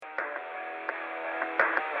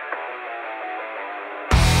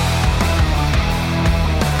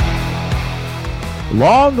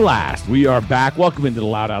Long last, we are back. Welcome into the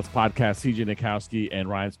Loud Outs podcast. CJ Nikowski and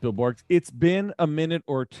Ryan Spielborg. It's been a minute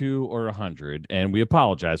or two or 100, and we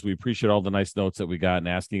apologize. We appreciate all the nice notes that we got and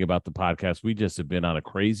asking about the podcast. We just have been on a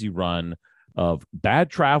crazy run of bad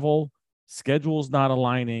travel, schedules not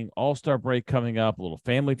aligning, all-star break coming up, a little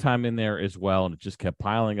family time in there as well, and it just kept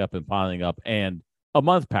piling up, and a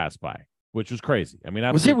month passed by, which was crazy. I mean,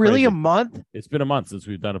 was it really crazy. A month? It's been a month since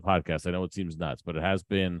we've done a podcast. I know it seems nuts, but it has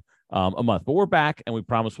been a month. But we're back, and we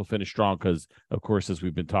promise we'll finish strong because, of course, as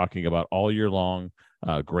we've been talking about all year long,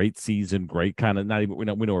 great season, great kind of not even we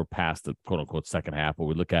know we're past the quote unquote second half, but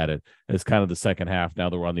we look at it as kind of the second half now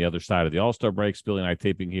that we're on the other side of the All-Star break. Spilly and I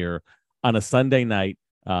taping here on a Sunday night,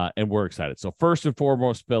 and we're excited. So first and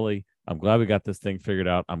foremost, Spilly, I'm glad we got this thing figured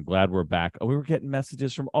out. I'm glad we're back. Oh, we were getting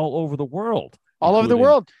messages from all over the world. All over the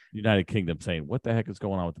world. United Kingdom saying, what the heck is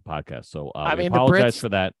going on with the podcast? So I mean, apologize for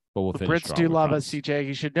that, but we'll finish strong. The Brits do love us, CJ.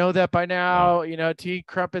 You should know that by now. Yeah. You know, T.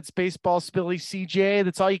 Crumpets, baseball, Spilly, CJ.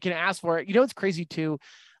 That's all you can ask for. You know, it's crazy too.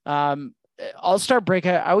 All-Star break.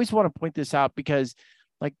 I always want to point this out because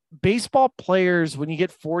like baseball players, when you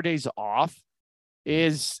get 4 days off,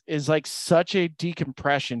 is like such a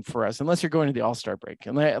decompression for us, unless you're going to the All-Star break,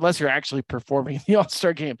 unless you're actually performing in the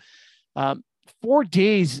All-Star game. 4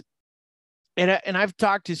 days. And I've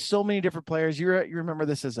talked to so many different players. You remember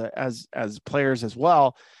this as players as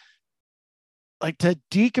well. Like to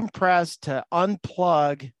decompress, to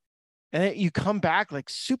unplug, and then you come back like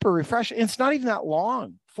super refreshed. It's not even that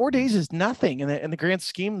long. 4 days is nothing in the grand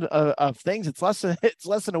scheme of things. It's less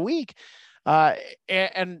than a week.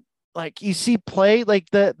 And like you see play, like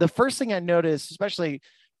the first thing I noticed, especially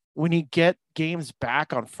when you get games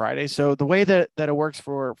back on Friday. So the way that it works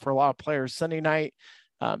for a lot of players, Sunday night.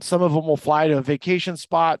 Some of them will fly to a vacation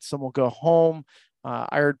spot. Some will go home.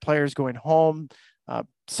 I heard players going home.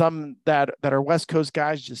 Some that are West Coast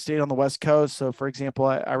guys just stayed on the West Coast. So, for example,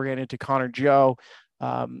 I ran into Connor Joe,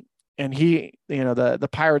 and he, you know, the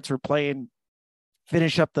Pirates were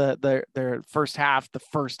finish up their first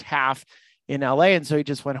half in LA, and so he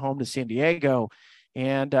just went home to San Diego.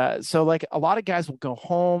 And so, like a lot of guys will go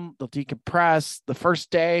home. They'll decompress. The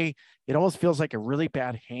first day, it almost feels like a really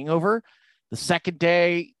bad hangover. The second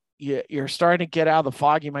day, you're starting to get out of the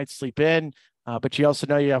fog. You might sleep in, but you also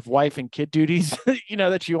know you have wife and kid duties, you know,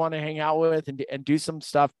 that you want to hang out with and do some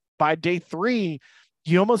stuff. By day 3,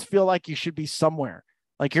 you almost feel like you should be somewhere.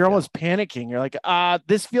 Like you're almost panicking. You're like,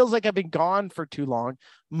 this feels like I've been gone for too long.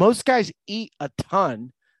 Most guys eat a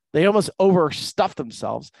ton. They almost overstuff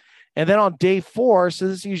themselves. And then on day 4, so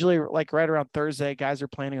this is usually like right around Thursday, guys are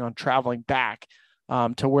planning on traveling back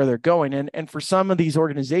to where they're going. And for some of these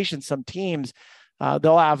organizations, some teams,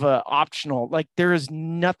 they'll have a optional, like there is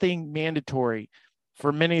nothing mandatory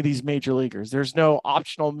for many of these major leaguers. There's no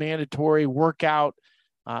optional mandatory workout.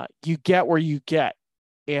 You get where you get.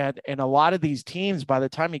 And a lot of these teams, by the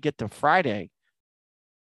time you get to Friday,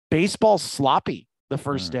 baseball's sloppy the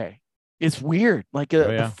first day. It's weird. Like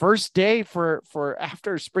the first day for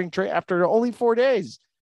after spring training, after only 4 days,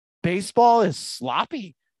 baseball is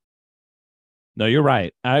sloppy. No, you're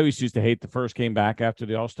right. I always used to hate the first game back after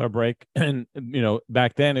the All-Star break. And, you know,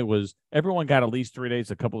 back then it was everyone got at least 3 days.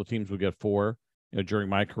 A couple of teams would get 4, you know, during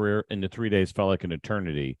my career. And the 3 days felt like an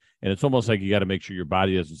eternity. And it's almost like you got to make sure your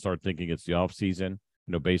body doesn't start thinking it's the off season,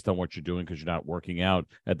 you know, based on what you're doing because you're not working out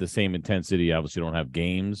at the same intensity. Obviously, you don't have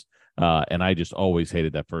games. And I just always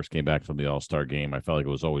hated that first game back from the All-Star game. I felt like it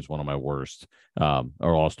was always one of my worst,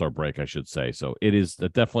 or All-Star break, I should say. So it is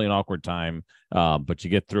definitely an awkward time, but you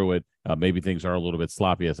get through it. Maybe things are a little bit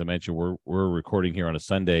sloppy. As I mentioned, we're recording here on a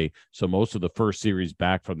Sunday, so most of the first series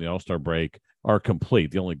back from the All-Star break are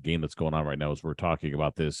complete. The only game that's going on right now as we're talking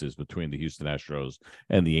about this is between the Houston Astros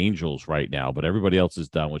and the Angels right now, but everybody else is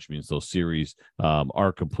done, which means those series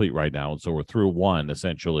are complete right now. And so we're through one,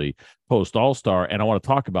 essentially, post All-Star. And I want to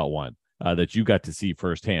talk about one that you got to see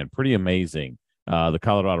firsthand. Pretty amazing. The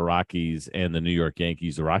Colorado Rockies and the New York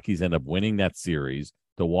Yankees. The Rockies end up winning that series.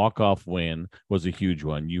 The walk-off win was a huge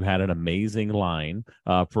one. You had an amazing line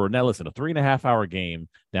for, now listen, a 3.5-hour game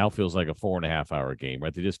now feels like a 4.5-hour game,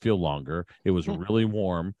 right? They just feel longer. It was really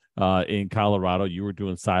warm in Colorado. You were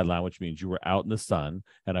doing sideline, which means you were out in the sun.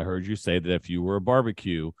 And I heard you say that if you were a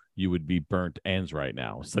barbecue, you would be burnt ends right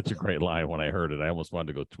now. Such a great line when I heard it. I almost wanted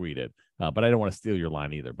to go tweet it, but I didn't want to steal your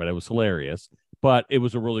line either. But it was hilarious. But it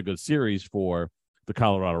was a really good series for the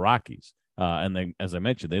Colorado Rockies. And then, as I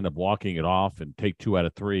mentioned, they end up walking it off and take 2 out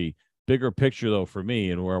of 3. Bigger picture, though, for me,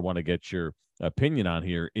 and where I want to get your opinion on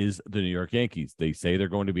here, is the New York Yankees. They say they're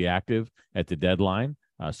going to be active at the deadline.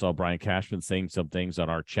 I saw Brian Cashman saying some things on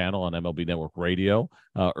our channel on MLB Network Radio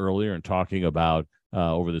earlier and talking about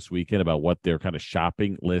over this weekend about what their kind of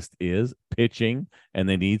shopping list is, pitching, and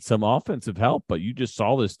they need some offensive help. But you just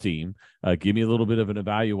saw this team. Give me a little bit of an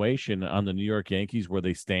evaluation on the New York Yankees, where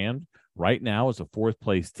they stand right now as a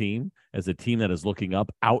fourth-place team, as a team that is looking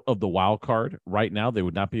up out of the wild card right now. They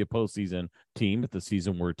would not be a postseason team if the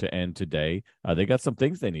season were to end today. They got some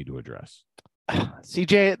things they need to address.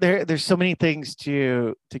 CJ, there's so many things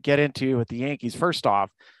to get into with the Yankees. First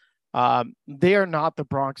off, they are not the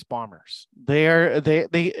Bronx Bombers. They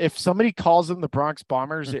if somebody calls them the Bronx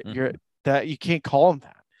Bombers, you can't call them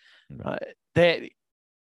that.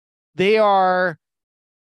 They are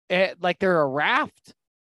like they're a raft.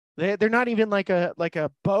 They're not even like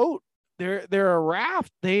a boat. They're a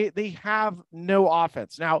raft. They have no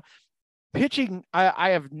offense. Now, pitching,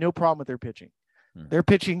 I have no problem with their pitching. Their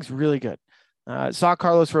pitching's really good. Saw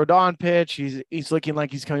Carlos Rodon pitch. He's looking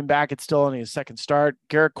like he's coming back. It's still only his second start.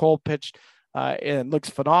 Garrett Cole pitched and looks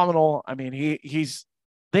phenomenal. I mean,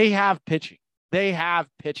 they have pitching. They have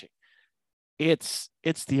pitching. It's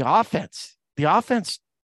the offense. The offense,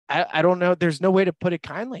 I don't know. There's no way to put it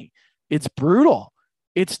kindly. It's brutal.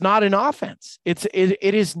 It's not an offense. It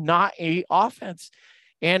is not a offense.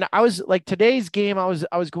 And I was like, today's game, I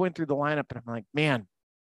was going through the lineup and I'm like, man,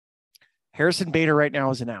 Harrison Bader right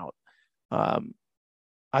now is an out.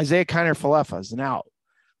 Isaiah Kiner Falefa is an out.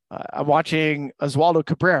 I'm watching Oswaldo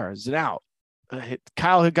Cabrera is an out.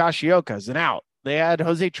 Kyle Higashioka is an out. They had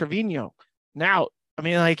Jose Trevino, an out. I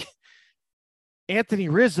mean, like, Anthony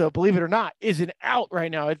Rizzo, believe it or not, is an out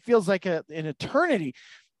right now. It feels like an eternity.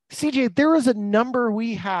 CJ, there was a number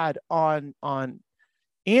we had on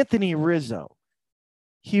Anthony Rizzo.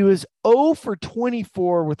 He was 0 for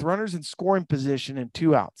 24 with runners in scoring position and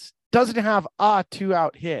 2 outs. Doesn't have a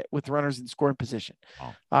 2-out hit with runners in scoring position.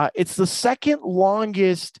 Oh. It's the second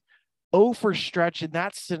longest 0 for stretch in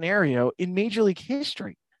that scenario in Major League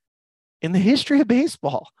history, in the history of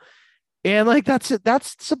baseball. And like,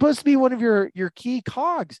 that's supposed to be one of your key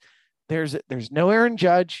cogs. There's no Aaron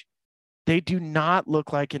Judge. They do not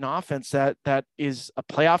look like an offense that is a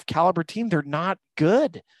playoff caliber team. They're not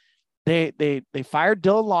good. They fired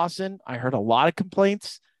Dylan Lawson. I heard a lot of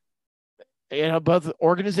complaints, both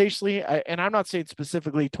organizationally, and I'm not saying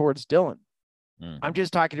specifically towards Dylan. I'm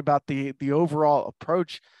just talking about the overall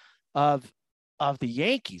approach of the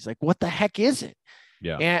Yankees. Like, what the heck is it?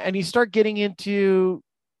 Yeah. And you start getting into,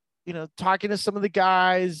 talking to some of the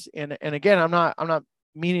guys, and again, I'm not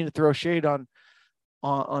meaning to throw shade on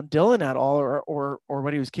Dylan at all, or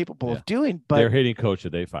what he was capable of doing, but their hitting coach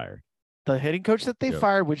that they fired, the hitting coach that they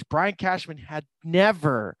fired, which Brian Cashman had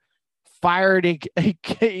never fired a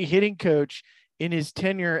hitting coach in his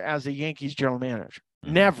tenure as a Yankees general manager.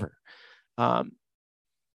 Never. The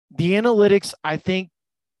analytics, I think,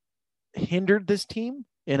 hindered this team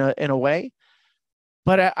in a way,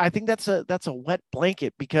 but I think that's a wet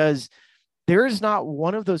blanket, because there is not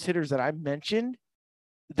one of those hitters that I mentioned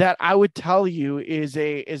that I would tell you is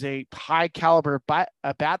a high caliber bat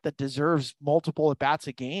that deserves multiple at bats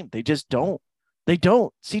a game. They just don't. They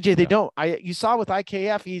don't. CJ, they don't. You saw with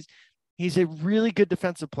IKF, he's a really good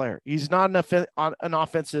defensive player. He's not an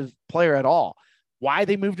offensive player at all. Why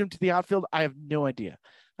they moved him to the outfield, I have no idea.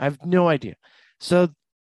 So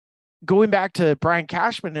going back to Brian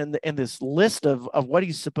Cashman and this list of what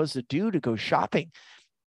he's supposed to do to go shopping,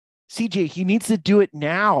 CJ, he needs to do it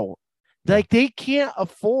now. Like, the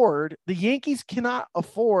Yankees cannot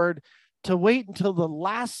afford to wait until the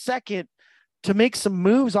last second to make some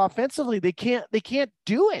moves offensively. They can't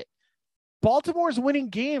do it. Baltimore's winning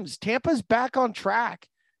games. Tampa's back on track.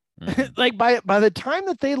 Like, by the time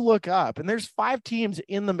that they look up, and there's 5 teams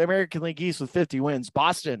in the American League East with 50 wins.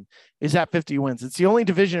 Boston is at 50 wins. It's the only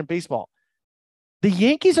division in baseball. The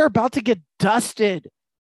Yankees are about to get dusted.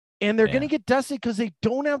 And they're going to get dusted because they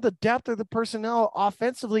don't have the depth or the personnel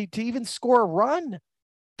offensively to even score a run.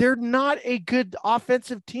 They're not a good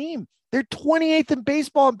offensive team. They're 28th in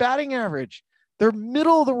baseball in batting average. They're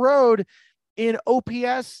middle of the road in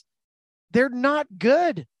OPS. They're not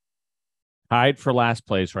good. Tied for last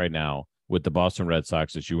place right now with the Boston Red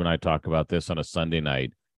Sox, as you and I talk about this on a Sunday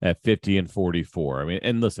night, at 50-44. I mean,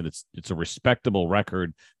 and listen, it's a respectable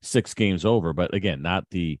record, 6 games over, but again, not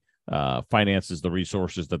the finances, the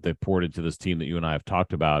resources that they've poured into this team that you and I have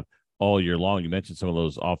talked about all year long. You mentioned some of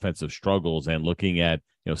those offensive struggles, and looking at,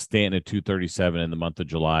 Stanton at 237 in the month of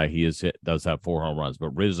July, does have 4 home runs,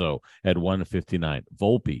 but Rizzo at 159,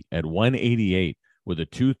 Volpe at 188 with a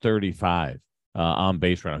 235 on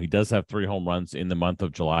base right now. He does have 3 home runs in the month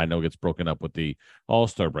of July. I know it gets broken up with the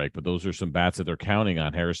All-Star break, but those are some bats that they're counting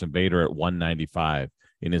on. Harrison Bader at 195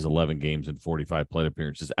 in his 11 games and 45 plate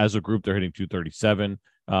appearances. As a group, they're hitting 237.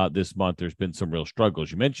 this month, there's been some real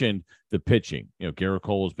struggles. You mentioned the pitching. Garrett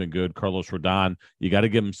Cole has been good. Carlos Rodon, you got to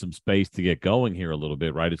give him some space to get going here a little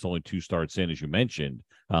bit, right? It's only 2 starts in, as you mentioned,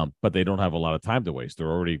 but they don't have a lot of time to waste. They're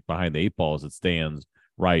already behind the 8 ball as it stands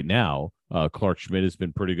right now. Clark Schmidt has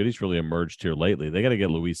been pretty good. He's really emerged here lately. They got to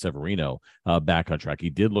get Luis Severino back on track. He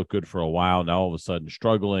did look good for a while. Now all of a sudden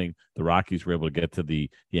struggling. The Rockies were able to get to the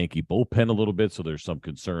Yankee bullpen a little bit, so there's some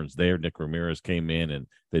concerns there. Nick Ramirez came in, and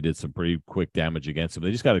they did some pretty quick damage against him.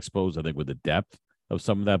 They just got exposed, I think, with the depth of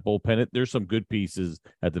some of that bullpen. There's some good pieces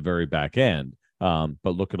at the very back end. But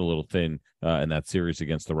looking a little thin in that series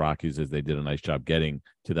against the Rockies, as they did a nice job getting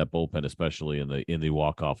to that bullpen, especially in the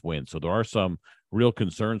walk-off win. So there are some real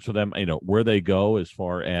concerns for them. Where they go as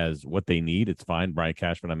far as what they need, it's fine. Brian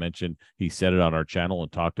Cashman, I mentioned, he said it on our channel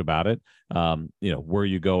and talked about it. Where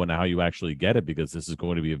you go and how you actually get it, because this is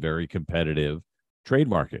going to be a very competitive trade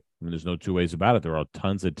market. I mean, there's no 2 ways about it. There are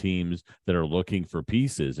tons of teams that are looking for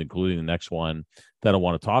pieces, including the next one that I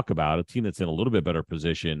want to talk about, a team that's in a little bit better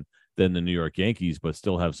position than the New York Yankees, but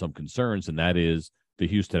still have some concerns, and that is the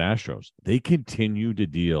Houston Astros. They continue to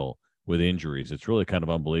deal with injuries. It's really kind of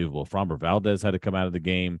unbelievable. Framber Valdez had to come out of the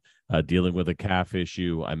game dealing with a calf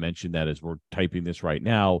issue. I mentioned that as we're typing this right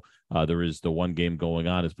now. There is the one game going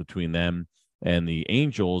on is between them and the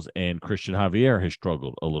Angels, and Christian Javier has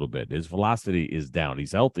struggled a little bit. His velocity is down.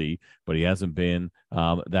 He's healthy, but he hasn't been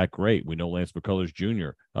that great. We know Lance McCullers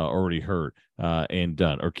Jr. Already hurt and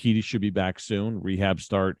done. Urquidy should be back soon. Rehab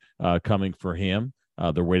start coming for him.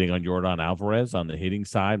 They're waiting on Yordan Alvarez on the hitting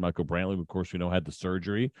side. Michael Brantley, of course, we know, had the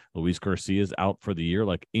surgery. Luis Garcia's out for the year.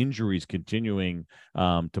 Like, injuries continuing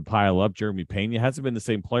to pile up. Jeremy Pena hasn't been the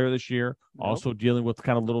same player this year. Nope. Also dealing with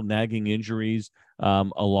kind of little nagging injuries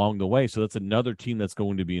along the way. So that's another team that's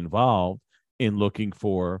going to be involved in looking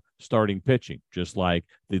for starting pitching, just like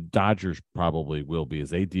the Dodgers probably will be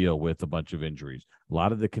as they deal with a bunch of injuries. A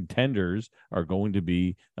lot of the contenders are going to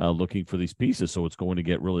be looking for these pieces, so it's going to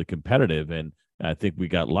get really competitive. And I think we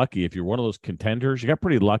got lucky. If you're one of those contenders, you got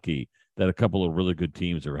pretty lucky that a couple of really good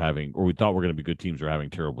teams are having, or we thought were going to be good teams, are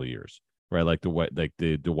having terrible years, right? Like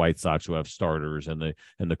the White Sox, who have starters, and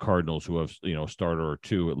the Cardinals, who have a starter or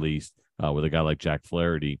two at least, with a guy like Jack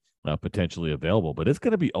Flaherty potentially available. But it's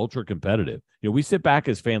going to be ultra competitive. We sit back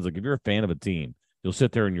as fans. Like, if you're a fan of a team, you'll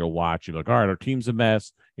sit there and you'll watch. You're like, all right, our team's a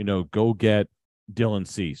mess. Go get Dylan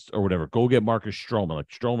Cease or whatever. Go get Marcus Stroman. Like,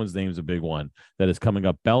 Stroman's name is a big one that is coming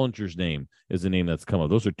up. Bellinger's name is the name that's come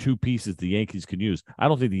up. Those are 2 pieces the Yankees can use. I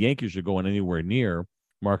don't think the Yankees are going anywhere near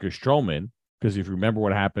Marcus Stroman, because if you remember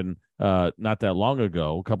what happened not that long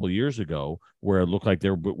ago, a couple of years ago, where it looked like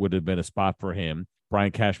there would have been a spot for him.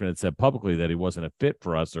 Brian Cashman had said publicly that he wasn't a fit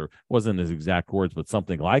for us, or wasn't his exact words, but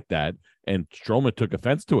something like that. And Stroman took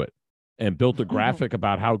offense to it and built a graphic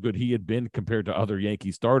about how good he had been compared to other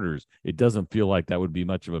Yankee starters. It doesn't feel like that would be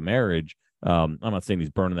much of a marriage. I'm not saying he's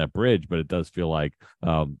burning that bridge, but it does feel like,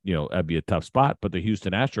 that'd be a tough spot. But the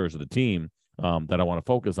Houston Astros are the team that I want to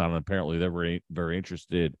focus on. And apparently they're very, very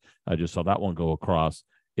interested. I just saw that one go across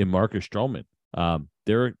in Marcus Stroman.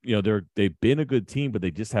 They've been a good team, but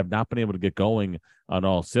they just have not been able to get going on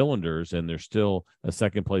all cylinders. And they're still a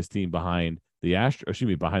second place team behind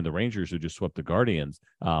behind the Rangers, who just swept the Guardians.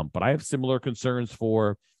 But I have similar concerns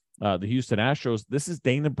for the Houston Astros. This is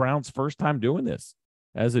Dana Brown's first time doing this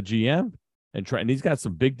as a GM, and he's got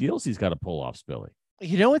some big deals he's got to pull off, Spilly.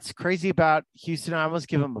 What's crazy about Houston? I almost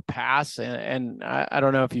give him a pass, and I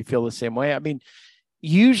don't know if you feel the same way. I mean,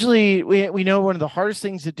 usually we know one of the hardest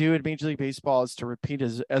things to do in Major League Baseball is to repeat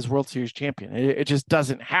as World Series champion. It just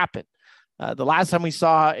doesn't happen. The last time we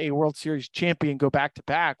saw a World Series champion go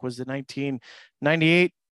back-to-back was the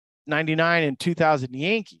 1998, 99, and 2000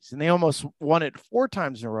 Yankees, and they almost won it 4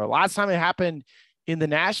 times in a row. Last time it happened in the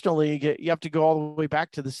National League, you have to go all the way back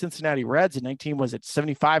to the Cincinnati Reds in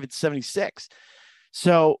 75 and 76.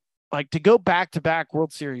 So, like, to go back-to-back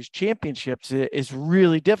World Series championships is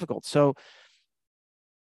really difficult. So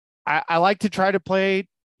I like to try to play,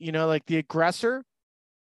 like the aggressor.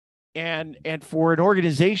 And for an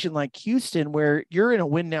organization like Houston, where you're in a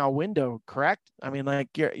win now window, correct? I mean, like,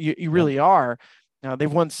 you really are. Now, they've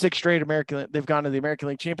won 6 straight they've gone to the American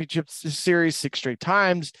League Championship Series 6 straight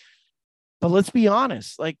times. But let's be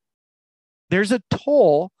honest, like, there's a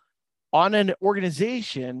toll on an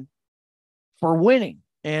organization for winning.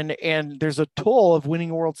 And there's a toll of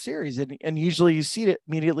winning a World Series. And usually you see it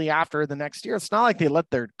immediately after the next year. It's not like they let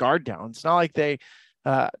their guard down. It's not like they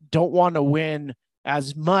don't want to win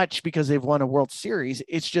as much because they've won a World Series.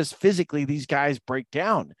 It's just physically these guys break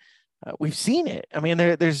down. We've seen it. I mean,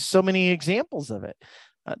 there's so many examples of it.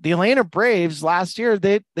 The Atlanta Braves last year,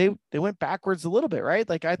 they went backwards a little bit, right?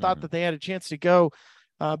 Like, I thought that they had a chance to go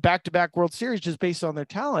back-to-back World Series just based on their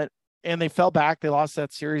talent, and they fell back. They lost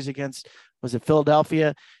that series against, was it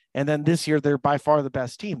Philadelphia? And then this year, they're by far the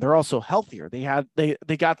best team. They're also healthier. They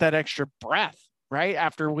got that extra breath, right?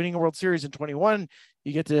 After winning a World Series in 21,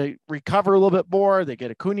 you get to recover a little bit more. They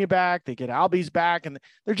get Acuna back. They get Albies back, and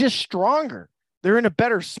they're just stronger. They're in a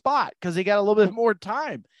better spot because they got a little bit more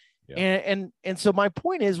time. Yeah. And so my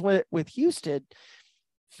point is with Houston,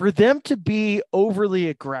 for them to be overly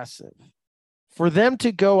aggressive, for them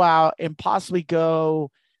to go out and possibly go,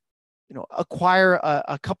 acquire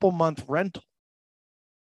a couple month rental,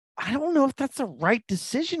 I don't know if that's the right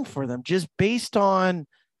decision for them, just based on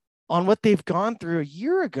what they've gone through a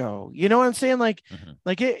year ago. You know what I'm saying? Like,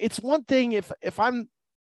 it's one thing if I'm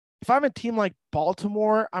a team like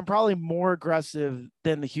Baltimore, I'm probably more aggressive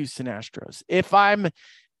than the Houston Astros. If I'm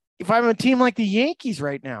a team like the Yankees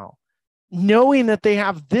right now, knowing that they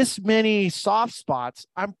have this many soft spots,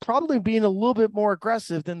 I'm probably being a little bit more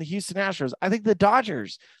aggressive than the Houston Astros. I think the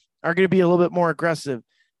Dodgers are going to be a little bit more aggressive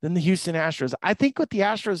than the Houston Astros. I think what the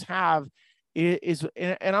Astros have is,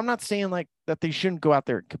 and I'm not saying like that they shouldn't go out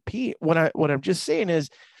there and compete. What I'm just saying is,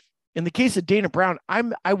 in the case of Dana Brown,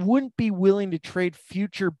 I wouldn't be willing to trade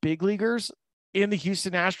future big leaguers in the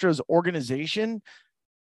Houston Astros organization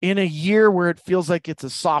in a year where it feels like it's a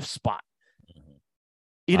soft spot.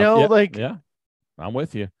 Yeah, I'm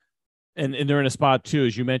with you. And they're in a spot too,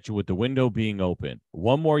 as you mentioned, with the window being open.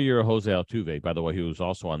 One more year of Jose Altuve, by the way, who was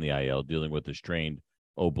also on the IL dealing with a strained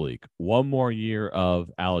oblique. One more year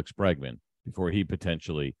of Alex Bregman before he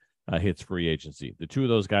potentially hits free agency. The two of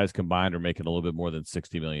those guys combined are making a little bit more than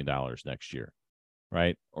 $60 million next year,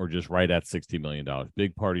 right? Or just right at $60 million.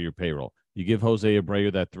 Big part of your payroll. You give Jose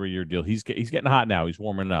Abreu that 3-year deal. He's getting hot now. He's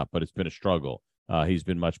warming up, but it's been a struggle. He's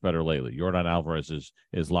been much better lately. Yordan Alvarez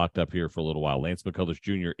is locked up here for a little while. Lance McCullers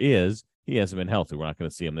Jr. He hasn't been healthy. We're not going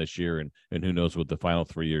to see him this year, and who knows what the final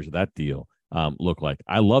 3 years of that deal look like.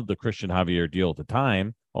 I loved the Christian Javier deal at the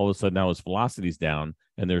time. All of a sudden now his velocity's down,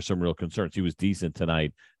 and there's some real concerns. He was decent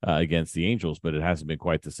tonight against the Angels, but it hasn't been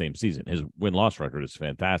quite the same season. His win-loss record is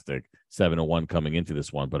fantastic, 7-1 coming into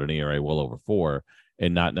this one, but an ERA well over 4,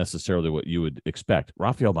 and not necessarily what you would expect.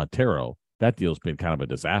 Rafael Montero, that deal's been kind of a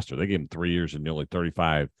disaster. They gave him 3 years and nearly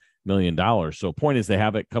 $35 million. So point is, they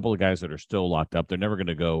have a couple of guys that are still locked up. They're never going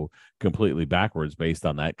to go completely backwards based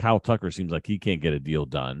on that. Kyle Tucker seems like he can't get a deal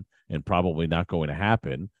done, and probably not going to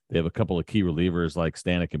happen. They have a couple of key relievers like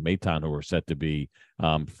Stanek and Maton who are set to be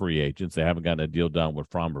free agents. They haven't gotten a deal done with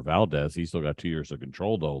Framber Valdez. He's still got 2 years of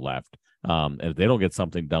control, though, left. And if they don't get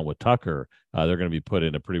something done with Tucker, they're going to be put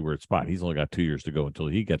in a pretty weird spot. He's only got 2 years to go until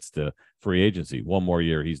he gets to free agency. One more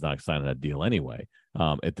year, he's not signing that deal anyway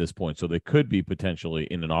at this point. So they could be potentially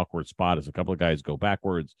in an awkward spot as a couple of guys go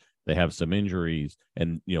backwards. They have some injuries,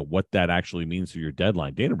 and what that actually means for your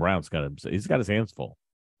deadline. Dana Brown's got his hands full,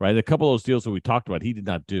 right? A couple of those deals that we talked about, he did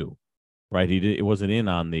not do, right? It wasn't in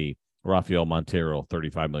on the Rafael Montero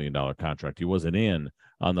 $35 million contract. He wasn't in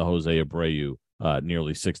on the Jose Abreu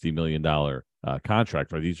nearly $60 million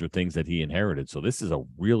contract, right? These are things that he inherited. So this is a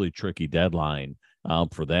really tricky deadline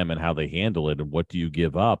for them and how they handle it. And what do you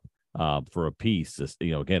give up for a piece?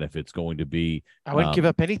 Again, if it's going to be, I wouldn't give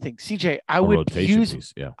up anything. CJ, I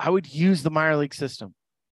would use the minor league system.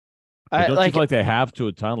 Don't you feel like they have to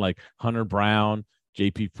a ton, like Hunter Brown,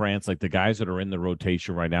 JP France, like the guys that are in the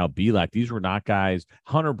rotation right now, these were not guys.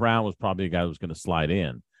 Hunter Brown was probably a guy that was going to slide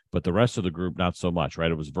in, but the rest of the group, not so much,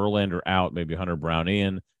 right? It was Verlander out, maybe Hunter Brown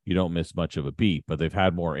in. You don't miss much of a beat, but they've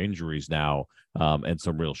had more injuries now and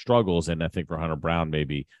some real struggles. And I think for Hunter Brown,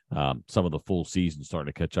 maybe some of the full season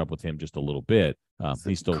starting to catch up with him just a little bit.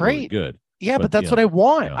 He's still really good. Yeah, but that's what I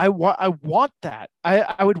want. I want that.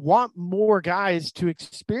 I would want more guys to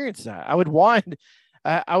experience that. I would want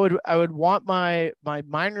my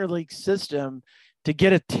minor league system to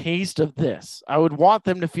get a taste of this. I would want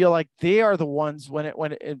them to feel like they are the ones when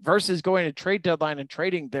it versus going to trade deadline and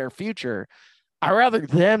trading their future. I'd rather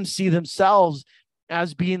them see themselves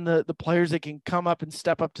as being the players that can come up and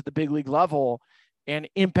step up to the big league level and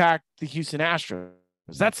impact the Houston Astros.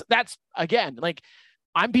 That's again, like,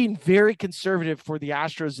 I'm being very conservative for the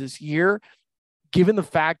Astros this year, given the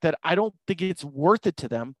fact that I don't think it's worth it to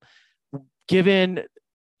them, given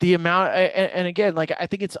the amount. And again, like, I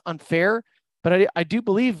think it's unfair, but I do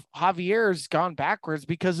believe Javier's gone backwards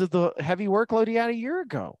because of the heavy workload he had a year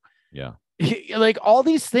ago. Yeah. Like, all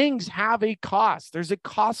these things have a cost. There's a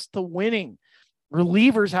cost to winning.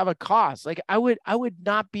 Relievers have a cost. Like, I would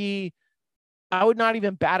not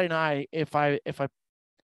even bat an eye if I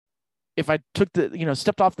took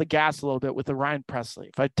stepped off the gas a little bit with the Ryan Presley.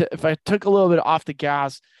 If I took a little bit off the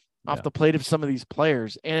gas, off the plate of some of these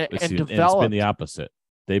players and develop. It's been the opposite.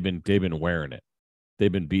 They've been wearing it.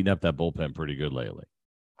 they've been beating up that bullpen pretty good lately.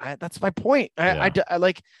 That's my point. I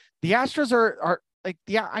like the Astros are like,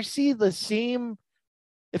 yeah, I see the same.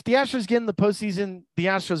 If the Astros get in the postseason, the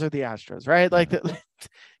Astros are the Astros, right? Like,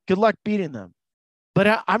 good luck beating them.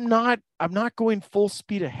 But I'm not going full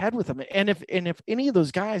speed ahead with them. And if any of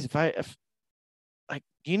those guys, if like,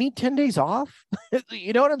 you need 10 days off,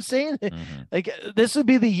 you know what I'm saying? Mm-hmm. Like, this would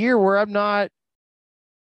be the year where I'm not.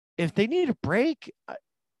 If they need a break,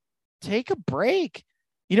 take a break.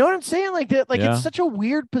 You know what I'm saying? Like that, like, it's such a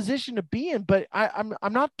weird position to be in, but I'm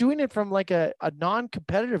not doing it from like a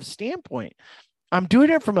non-competitive standpoint. I'm doing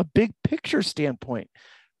it from a big picture standpoint,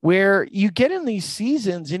 where you get in these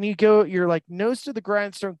seasons and you're like nose to the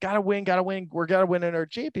grindstone, gotta win. We're gotta win in our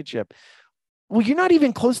championship. Well, you're not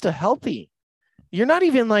even close to healthy. You're not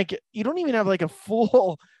even like, you don't even have like a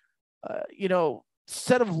full,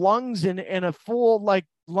 set of lungs and a full like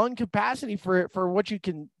lung capacity for what you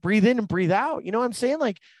can breathe in and breathe out. You know what I'm saying?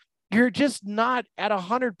 Like, you're just not at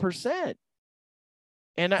 100%.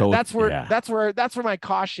 And so, that's where my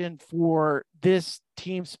caution for this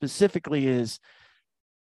team specifically is.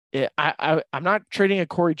 I'm not trading a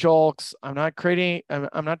Corey Julks. I'm not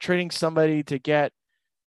trading somebody to get.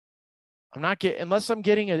 Unless I'm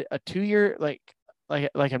getting a 2-year like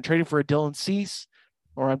I'm trading for a Dylan Cease,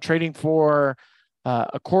 or I'm trading for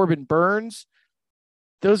a Corbin Burns.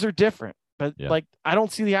 Those are different. But like, I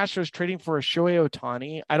don't see the Astros trading for a Shohei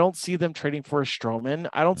Ohtani. I don't see them trading for a Stroman.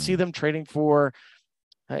 I don't see them trading for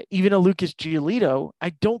even a Lucas Giolito.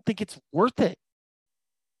 I don't think it's worth it.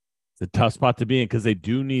 It's a tough spot to be in because they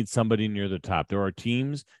do need somebody near the top. There are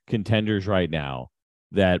teams, contenders right now,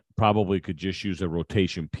 that probably could just use a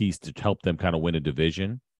rotation piece to help them kind of win a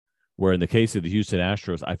division. Where in the case of the Houston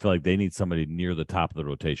Astros, I feel like they need somebody near the top of the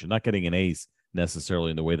rotation. Not getting an ace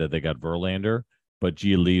necessarily in the way that they got Verlander, but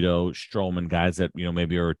Giolito, Stroman, guys that,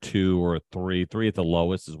 maybe are a 2 or a 3. 3 at the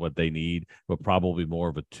lowest is what they need, but probably more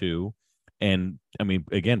of a 2. And, I mean,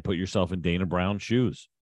 again, put yourself in Dana Brown's shoes,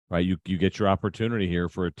 right? You get your opportunity here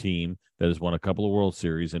for a team that has won a couple of World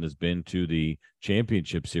Series and has been to the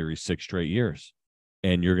championship series 6 straight years.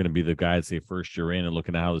 And you're going to be the guy that say first year in and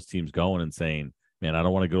looking at how this team's going and saying, man, I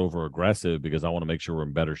don't want to get over aggressive because I want to make sure we're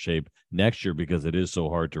in better shape next year because it is so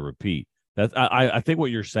hard to repeat. I think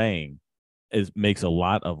what you're saying makes a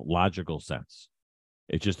lot of logical sense.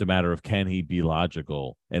 It's just a matter of, can he be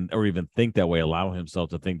logical or even think that way, allow himself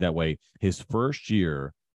to think that way his first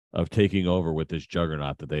year of taking over with this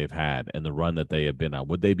juggernaut that they've had and the run that they have been on.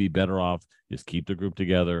 Would they be better off? Just keep the group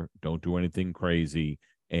together. Don't do anything crazy.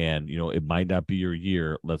 And, it might not be your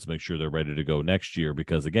year. Let's make sure they're ready to go next year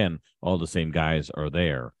because, again, all the same guys are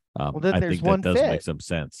there. I think that does make some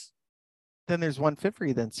sense. Then there's one fit for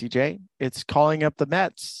you then, CJ. It's calling up the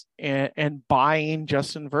Mets and buying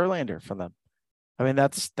Justin Verlander from them. I mean,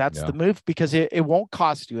 that's the move because it won't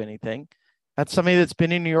cost you anything. That's somebody that's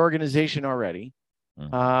been in your organization already.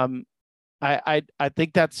 Mm-hmm. I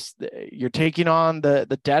think you're taking on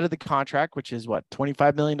the debt of the contract, which is what,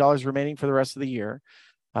 $25 million remaining for the rest of the year.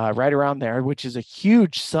 Right around there, which is a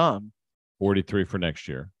huge sum. 43 for next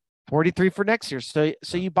year. 43 for next year. So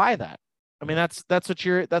you buy that. I mean, that's what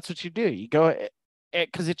you do. You go,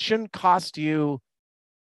 because it shouldn't cost you.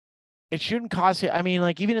 It shouldn't cost you. I mean,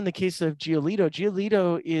 like, even in the case of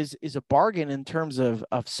Giolito is a bargain in terms of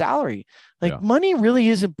salary. Like, money really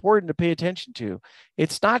is important to pay attention to.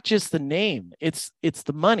 It's not just the name. It's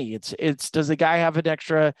the money. It's does the guy have an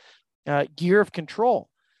extra gear of control?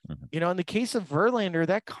 Mm-hmm. In the case of Verlander,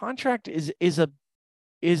 that contract is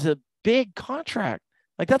a big contract.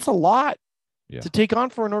 Like, that's a lot to take on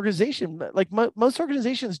for an organization. Like, most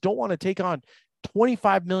organizations don't want to take on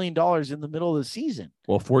 $25 million in the middle of the season.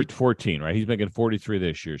 Well, 14, right? He's making 43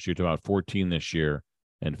 this year. So you're talking about 14 this year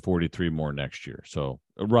and 43 more next year. So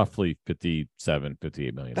roughly 57,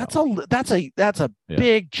 58 million. That's a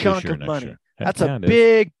big chunk of money. That's a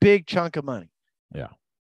big chunk of money. Yeah.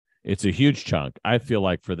 It's a huge chunk. I feel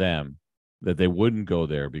like for them that they wouldn't go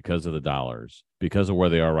there because of the dollars, because of where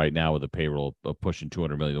they are right now with a payroll of pushing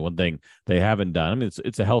 200 million. The one thing they haven't done, I mean,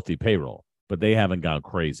 it's a healthy payroll, but they haven't gone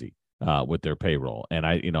crazy with their payroll. And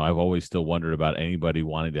I've always still wondered about anybody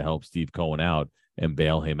wanting to help Steve Cohen out and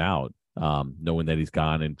bail him out, knowing that he's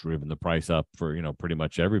gone and driven the price up for, pretty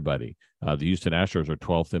much everybody. The Houston Astros are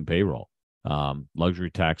 12th in payroll.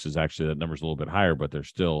 Luxury taxes, actually, that number's a little bit higher, but they're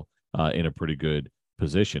still in a pretty good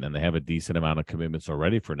position, and they have a decent amount of commitments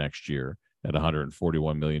already for next year at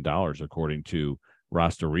 $141 million, according to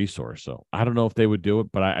Roster Resource. So I don't know if they would do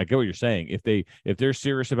it, but I get what you're saying. If they're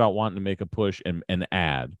serious about wanting to make a push and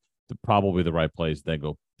add, probably the right place, then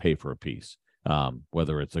go pay for a piece.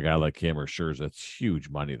 Whether it's a guy like him or Scherzer, that's huge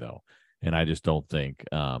money though, and I just don't think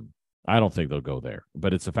I don't think they'll go there,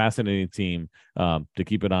 but it's a fascinating team to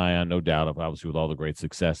keep an eye on, no doubt, of obviously with all the great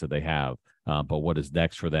success that they have. But what is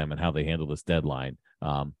next for them and how they handle this deadline,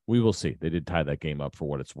 we will see. They did tie that game up for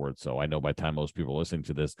what it's worth. So I know by the time most people are listening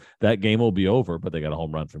to this, that game will be over, but they got a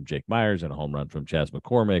home run from Jake Myers and a home run from Chas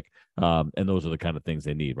McCormick. And those are the kind of things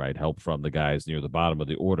they need, right? Help from the guys near the bottom of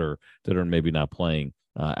the order that are maybe not playing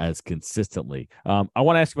as consistently. I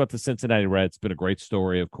want to ask you about the Cincinnati Reds. It's been a great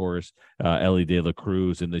story, of course. Ellie De La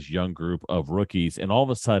Cruz and this young group of rookies, and all of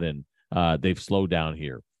a sudden, they've slowed down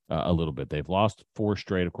here a little bit. They've lost 4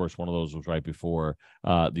 straight. Of course, one of those was right before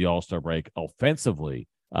the All-Star break. Offensively,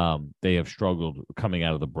 they have struggled coming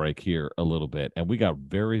out of the break here a little bit, and we got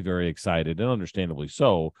very, very excited, and understandably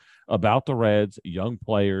so, about the Reds. Young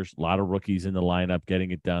players, a lot of rookies in the lineup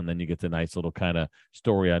getting it done. Then you get the nice little kind of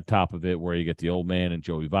story on top of it where you get the old man and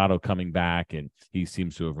Joey Votto coming back, and he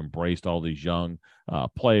seems to have embraced all these young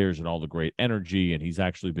players and all the great energy, and he's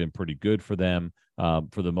actually been pretty good for them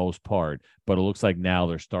for the most part. But it looks like now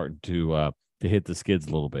they're starting to hit the skids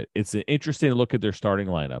a little bit. It's interesting to look at their starting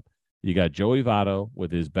lineup. You got Joey Votto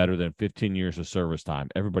with his better than 15 years of service time.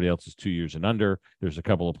 Everybody else is 2 years and under. There's a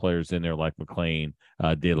couple of players in there like McLean,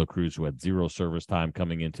 De La Cruz, who had 0 service time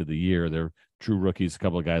coming into the year. They're true rookies. A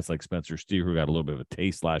couple of guys like Spencer Steer, who got a little bit of a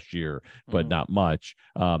taste last year, but not much.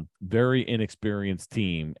 Very inexperienced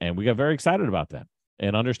team, and we got very excited about them,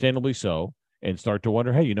 and understandably so, and start to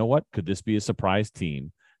wonder, hey, you know what? Could this be a surprise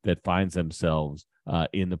team that finds themselves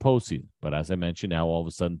in the postseason? But as I mentioned, now all of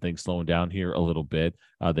a sudden things slowing down here a little bit.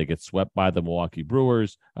 They get swept by the Milwaukee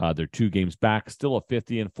Brewers. They're 2 games back, still a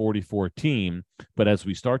 50-44 team. But as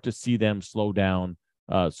we start to see them slow down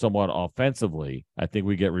somewhat offensively, I think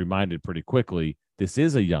we get reminded pretty quickly this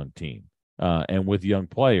is a young team. And with young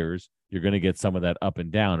players, you're going to get some of that up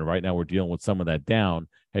and down. And right now we're dealing with some of that down.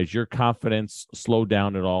 Has your confidence slowed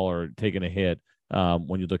down at all or taken a hit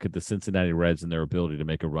when you look at the Cincinnati Reds and their ability to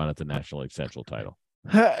make a run at the National League Central title?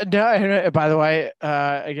 No, by the way,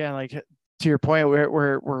 again, like to your point,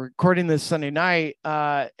 we're recording this Sunday night.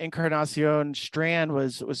 Encarnacion Strand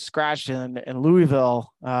was scratched in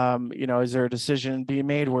Louisville. Is there a decision being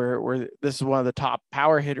made where this is one of the top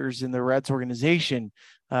power hitters in the Reds organization?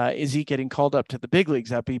 Is he getting called up to the big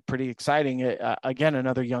leagues? That'd be pretty exciting. Again,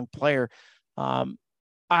 another young player.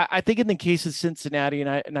 I think in the case of Cincinnati,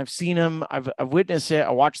 and I've seen him, I've witnessed it.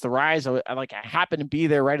 I watched the rise. I happened to be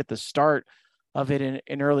there right at the start of it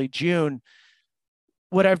in early June.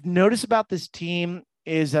 What I've noticed about this team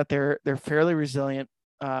is that they're fairly resilient.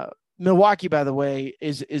 Milwaukee, by the way,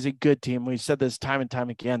 is a good team. We've said this time and time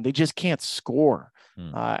again. They just can't score.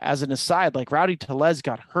 As an aside, like Rowdy Tellez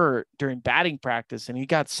got hurt during batting practice, and he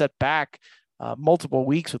got set back multiple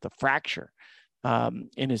weeks with a fracture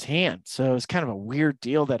in his hand. So it's kind of a weird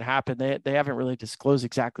deal that happened. They haven't really disclosed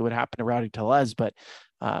exactly what happened to Rowdy Tellez, but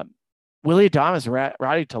Willie Adames and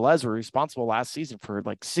Rowdy Tellez were responsible last season for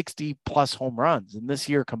like 60 plus home runs. And this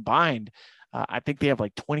year combined, I think they have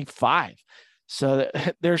like 25. So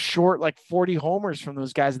they're short like 40 homers from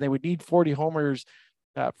those guys. And they would need 40 homers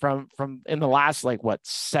from in the last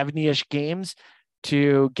 70-ish games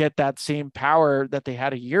to get that same power that they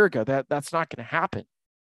had a year ago. That's not going to happen.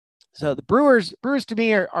 So the Brewers to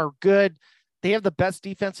me are good. They have the best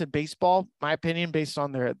defense in baseball, my opinion, based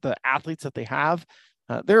on the athletes that they have.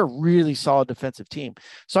 They're a really solid defensive team.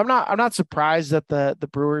 So I'm not surprised that the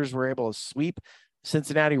Brewers were able to sweep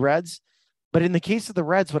Cincinnati Reds. But in the case of the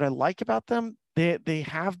Reds, what I like about them, they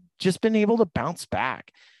have just been able to bounce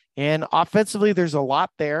back. And offensively, there's a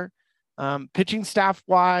lot there. Pitching staff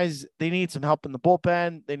wise, they need some help in the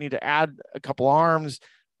bullpen. They need to add a couple arms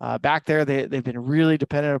back there. They've been really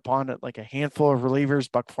dependent upon like a handful of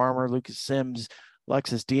relievers: Buck Farmer, Lucas Sims,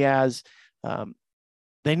 Alexis Diaz.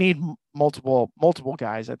 They need multiple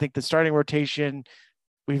guys. I think the starting rotation,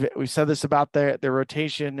 we've said this about their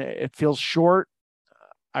rotation. It feels short.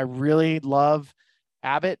 I really love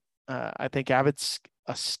Abbott. I think Abbott's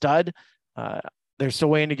a stud. They're still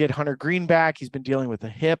waiting to get Hunter Green back. He's been dealing with a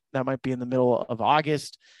hip. That might be in the middle of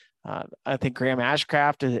August. I think Graham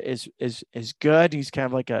Ashcraft is good. He's kind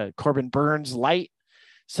of like a Corbin Burns light.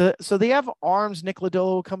 So they have arms. Nick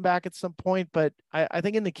Lodolo will come back at some point, but I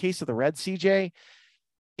think in the case of the Reds, CJ,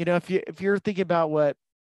 if you're thinking about what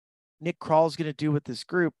Nick Krall is going to do with this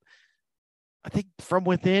group, I think from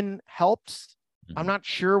within helps. I'm not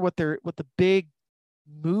sure what the big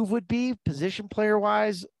move would be position player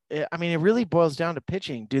wise. I mean, it really boils down to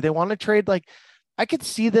pitching. Do they want to trade? I could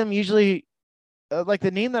see them usually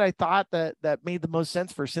the name that I thought that made the most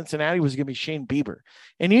sense for Cincinnati was going to be Shane Bieber.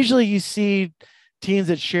 And usually you see teams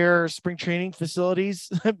that share spring training facilities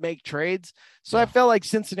make trades. So yeah. I felt like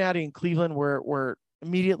Cincinnati and Cleveland were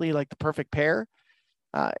immediately like the perfect pair.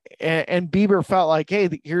 And Bieber felt like, hey,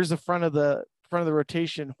 here's the front of the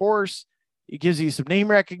rotation horse. It gives you some name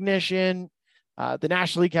recognition. The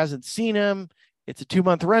National League hasn't seen him. It's a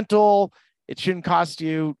 2-month rental. It shouldn't cost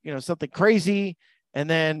you, something crazy. And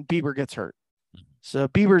then Bieber gets hurt. So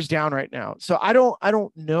Bieber's down right now. So I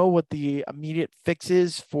don't know what the immediate fix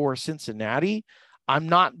is for Cincinnati. I'm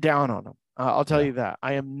not down on them. I'll tell you that.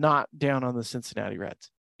 I am not down on the Cincinnati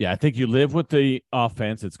Reds. Yeah, I think you live with the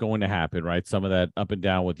offense. It's going to happen, right? Some of that up and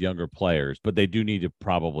down with younger players, but they do need to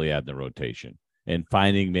probably add the rotation and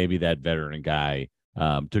finding maybe that veteran guy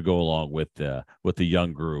to go along with the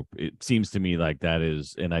young group. It seems to me like that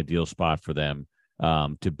is an ideal spot for them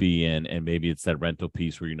to be in, and maybe it's that rental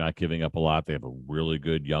piece where you're not giving up a lot. They have a really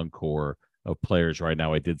good young core of players right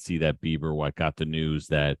now. I did see that Bieber. I got the news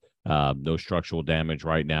that no structural damage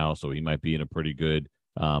right now, so he might be in a pretty good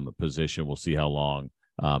position. We'll see how long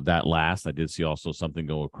that lasts. I did see also something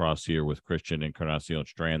go across here with Christian Encarnacion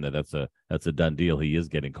Strand that's a done deal. He is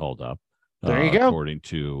getting called up. There you go. According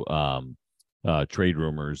to trade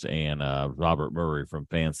rumors and Robert Murray from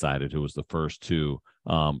Fansided, who was the first to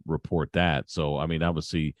report that. So I mean,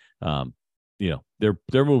 obviously, they're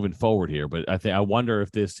moving forward here, but I wonder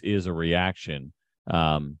if this is a reaction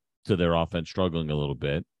to their offense struggling a little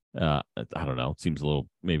bit. I don't know. It seems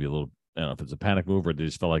maybe a little. I don't know if it's a panic move or they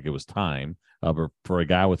just felt like it was time. But for a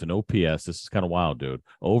guy with an OPS, this is kind of wild, dude.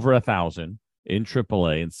 Over 1,000 in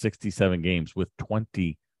AAA in 67 games with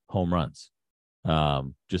 20 home runs.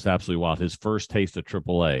 Just absolutely wild. His first taste of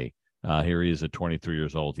AAA. Here he is at 23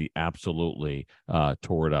 years old. He absolutely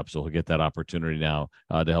tore it up. So he'll get that opportunity now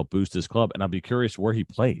to help boost his club. And I'll be curious where he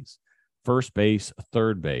plays. First base,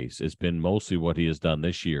 third base has been mostly what he has done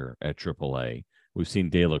this year at AAA. We've seen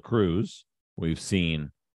De La Cruz. We've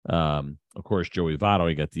seen of course, Joey Votto,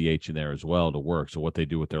 he got DH in there as well to work. So what they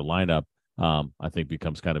do with their lineup, I think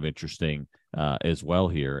becomes kind of interesting as well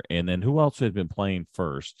here. And then who else had been playing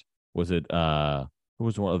first? Was it who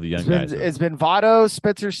was one of the young guys? It's been Votto,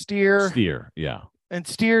 Spencer Steer, yeah. And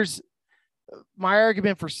Steer's, my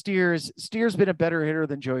argument for Steer's been a better hitter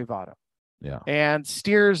than Joey Votto. Yeah. And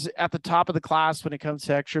Steer's at the top of the class when it comes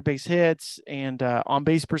to extra base hits and on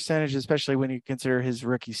base percentage, especially when you consider his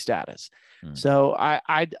rookie status. So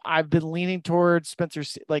I've been leaning towards Spencer.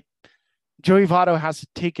 Like Joey Votto has to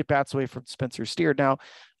take at bats away from Spencer Steer. Now,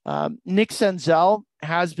 Nick Senzel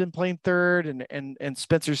has been playing third, and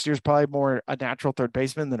Spencer Steer's probably more a natural third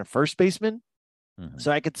baseman than a first baseman.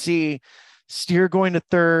 So I could see Steer going to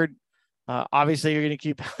third. Obviously, you're going to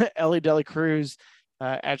keep Ellie De La Cruz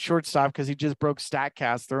at shortstop because he just broke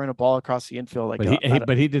StatCast throwing a ball across the infield. But he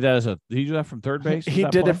did that did he do that from third base? He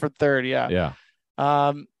did it from third, yeah.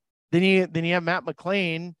 Yeah. Then you have Matt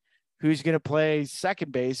McLean, who's going to play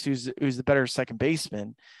second base, who's the better second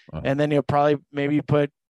baseman, and then you'll probably maybe put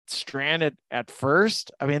Strand at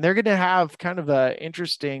first. I mean, they're going to have kind of a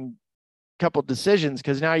interesting couple decisions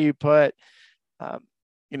because now you put, do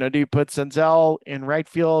you put Senzel in right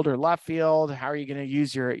field or left field? How are you going to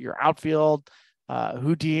use your outfield?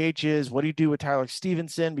 Who DHs? What do you do with Tyler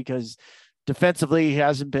Stevenson? Because defensively, he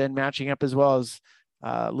hasn't been matching up as well as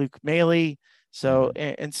Luke Maile. So,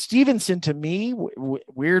 and Stevenson, to me,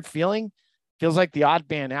 weird feeling, feels like the odd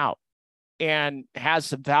man out and has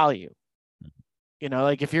some value.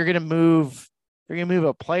 Like if you're going to move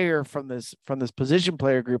a player from this position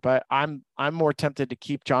player group, I'm more tempted to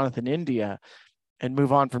keep Jonathan India and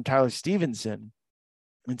move on from Tyler Stevenson.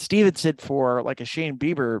 And Stevenson for like a Shane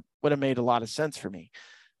Bieber would have made a lot of sense for me.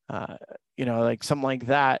 Like something like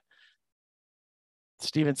that.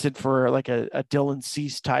 Stevenson for like a Dylan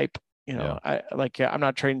Cease type. I'm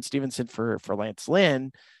not trading Stevenson for Lance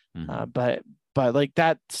Lynn, but like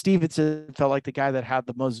that Stevenson felt like the guy that had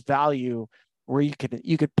the most value where you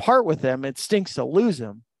could part with him. It stinks to lose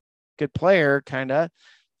him. Good player, kind of.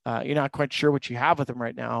 You're not quite sure what you have with him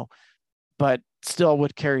right now, but still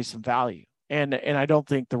would carry some value. And I don't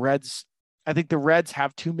think the Reds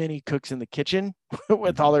have too many cooks in the kitchen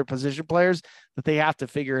with all their position players that they have to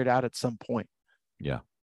figure it out at some point. Yeah.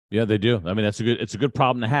 Yeah, they do. I mean, it's a good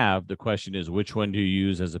problem to have. The question is, which one do you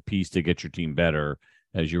use as a piece to get your team better,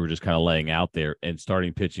 as you were just kind of laying out there, and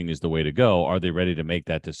starting pitching is the way to go. Are they ready to make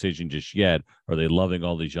that decision just yet? Are they loving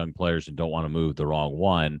all these young players and don't want to move the wrong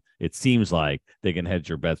one? It seems like they can hedge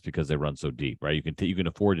their bets because they run so deep, right? You can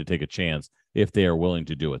afford to take a chance if they are willing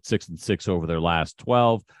to do it. 6-6 over their last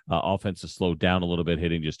 12. Offense has slowed down a little bit,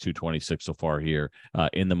 hitting just 226 so far here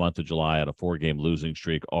in the month of July at a 4-game losing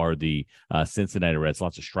streak are the Cincinnati Reds.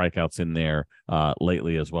 Lots of strikeouts in there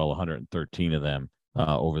lately as well, 113 of them.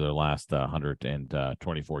 over their last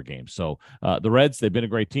 124 games. So the Reds, they've been a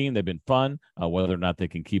great team. They've been fun. Whether or not they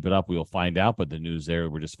can keep it up, we will find out. But the news there,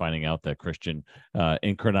 we're just finding out that Christian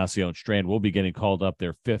Encarnacion Strand will be getting called up,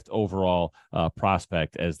 their 5th overall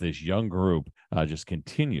prospect, as this young group just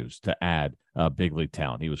continues to add big league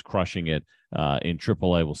talent. He was crushing it in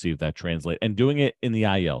AAA. We'll see if that translates. And doing it in the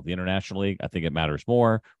IL, the International League, I think it matters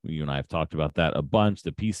more. You and I have talked about that a bunch.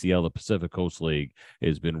 The PCL, the Pacific Coast League,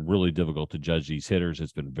 has been really difficult to judge these hitters.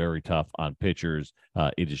 It's been very tough on pitchers.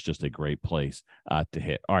 It is just a great place to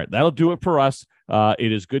hit. All right, that'll do it for us.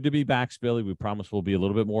 It is good to be back, Spilly. We promise we'll be a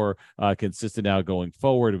little bit more consistent now going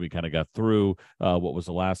forward. We kind of got through what was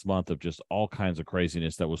the last month of just all kinds of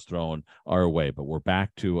craziness that was thrown our way. But we're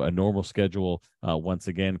back to a normal schedule once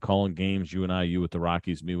again, calling games. You and I, you with the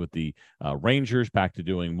Rockies, me with the Rangers, back to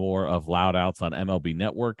doing more of Loud Outs on MLB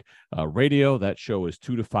Network Radio. That show is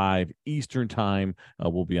 2 to 5 Eastern time.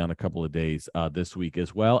 We'll be on a couple of days this week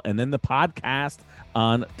as well. And then the podcast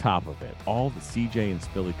on top of it. All the CJ and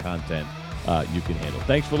Spilly content you can handle.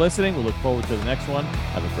 Thanks for listening. We'll look forward to the next one.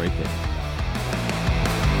 Have a great day.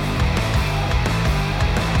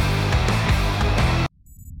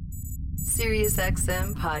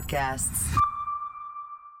 SiriusXM Podcasts.